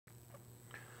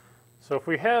So if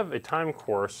we have a time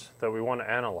course that we want to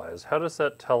analyze, how does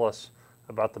that tell us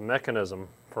about the mechanism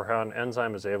for how an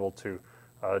enzyme is able to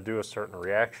do a certain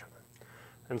reaction?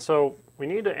 And so we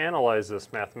need to analyze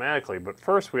this mathematically, but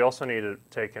first we also need to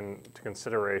take into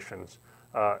considerations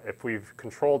if we've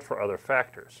controlled for other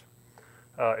factors.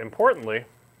 Importantly,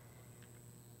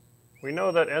 we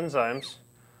know that enzymes,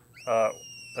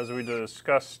 as we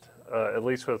discussed, at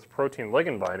least with protein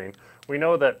ligand binding, we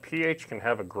know that pH can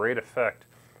have a great effect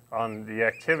on the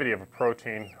activity of a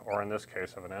protein, or in this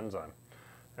case of an enzyme.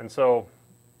 And so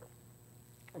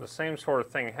the same sort of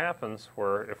thing happens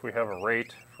where if we have a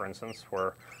rate, for instance,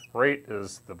 where rate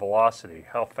is the velocity,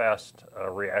 how fast a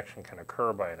reaction can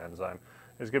occur by an enzyme,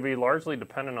 is going to be largely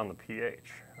dependent on the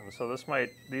pH. And so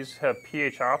these have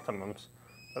pH optimums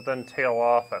that then tail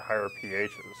off at higher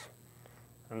pHs.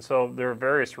 And so there are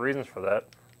various reasons for that.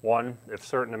 One, if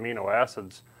certain amino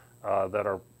acids that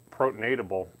are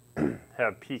protonatable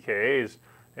have pKa's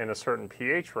in a certain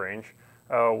pH range,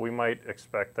 we might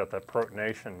expect that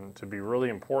protonation to be really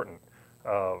important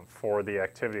for the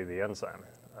activity of the enzyme.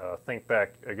 Think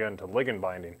back again to ligand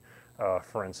binding,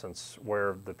 for instance,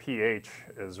 where the pH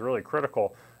is really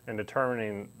critical in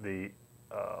determining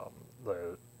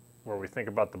where we think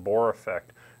about the Bohr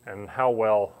effect and how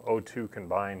well O2 can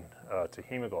bind to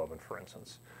hemoglobin, for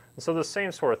instance. And so the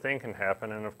same sort of thing can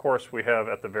happen, and of course we have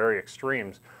at the very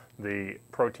extremes the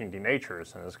protein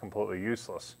denatures and is completely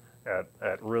useless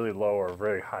at really low or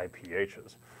very high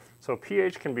pHs. So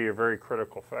pH can be a very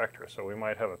critical factor. So we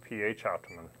might have a pH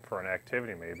optimum for an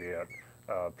activity maybe at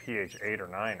pH 8 or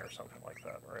 9 or something like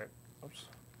that, right? Oops.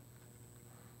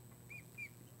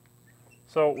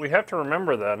 So we have to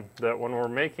remember then that when we're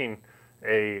making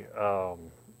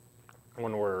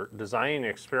when we're designing an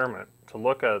experiment to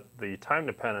look at the time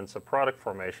dependence of product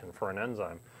formation for an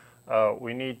enzyme,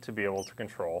 we need to be able to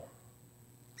control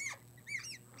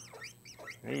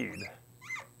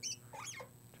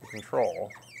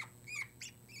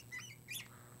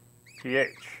pH.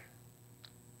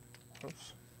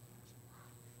 Oops.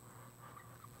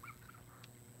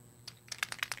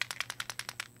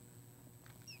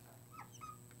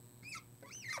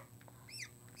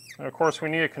 And of course we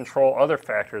need to control other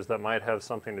factors that might have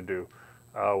something to do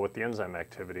with the enzyme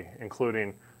activity,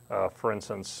 including, for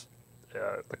instance,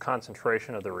 the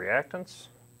concentration of the reactants,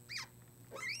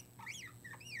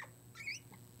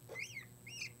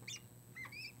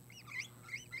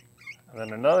 and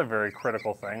then another very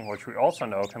critical thing, which we also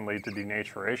know can lead to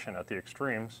denaturation at the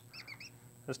extremes,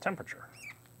 is temperature.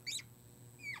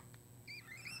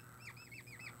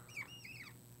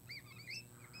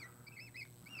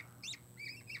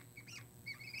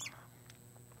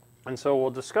 And so we'll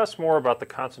discuss more about the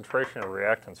concentration of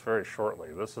reactants very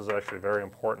shortly. This is actually very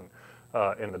important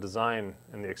in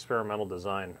the experimental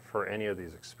design for any of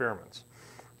these experiments.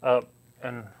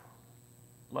 And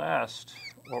last,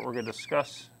 what we're going to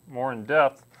discuss more in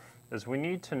depth is we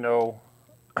need to know,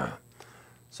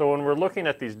 so when we're looking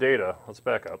at these data, let's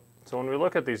back up. So when we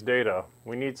look at these data,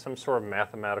 we need some sort of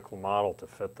mathematical model to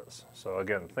fit this. So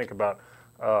again, think about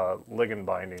ligand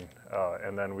binding,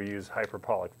 and then we use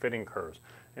hyperbolic fitting curves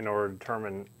in order to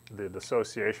determine the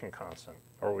dissociation constant,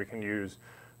 or we can use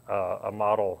a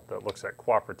model that looks at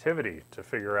cooperativity to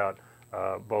figure out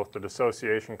both the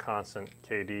dissociation constant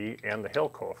Kd and the Hill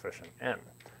coefficient N,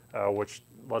 which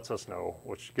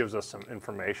gives us some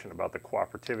information about the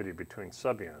cooperativity between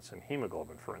subunits in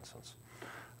hemoglobin, for instance.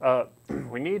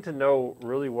 We need to know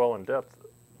really well in depth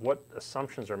what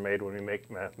assumptions are made when we make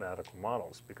mathematical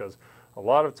models, because a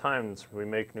lot of times we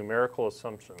make numerical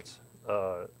assumptions,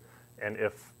 and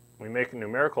if we make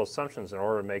numerical assumptions in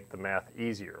order to make the math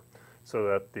easier, so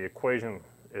that the equation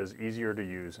is easier to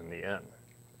use in the end.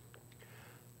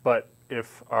 But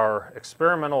if our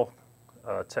experimental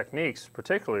techniques,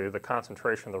 particularly the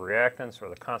concentration of the reactants or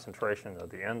the concentration of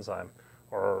the enzyme,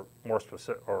 or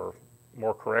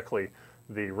more correctly,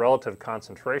 the relative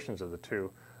concentrations of the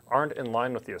two, aren't in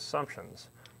line with the assumptions,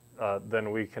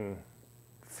 then we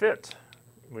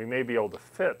may be able to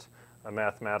fit a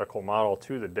mathematical model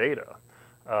to the data,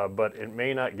 but it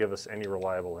may not give us any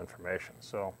reliable information.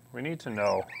 So we need to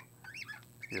know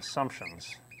the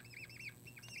assumptions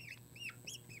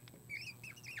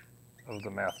of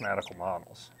the mathematical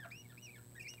models.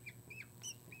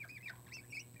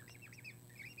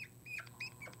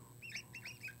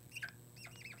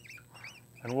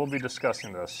 And we'll be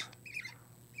discussing this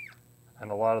and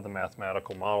a lot of the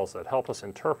mathematical models that help us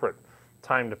interpret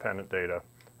time-dependent data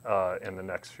in the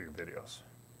next few videos.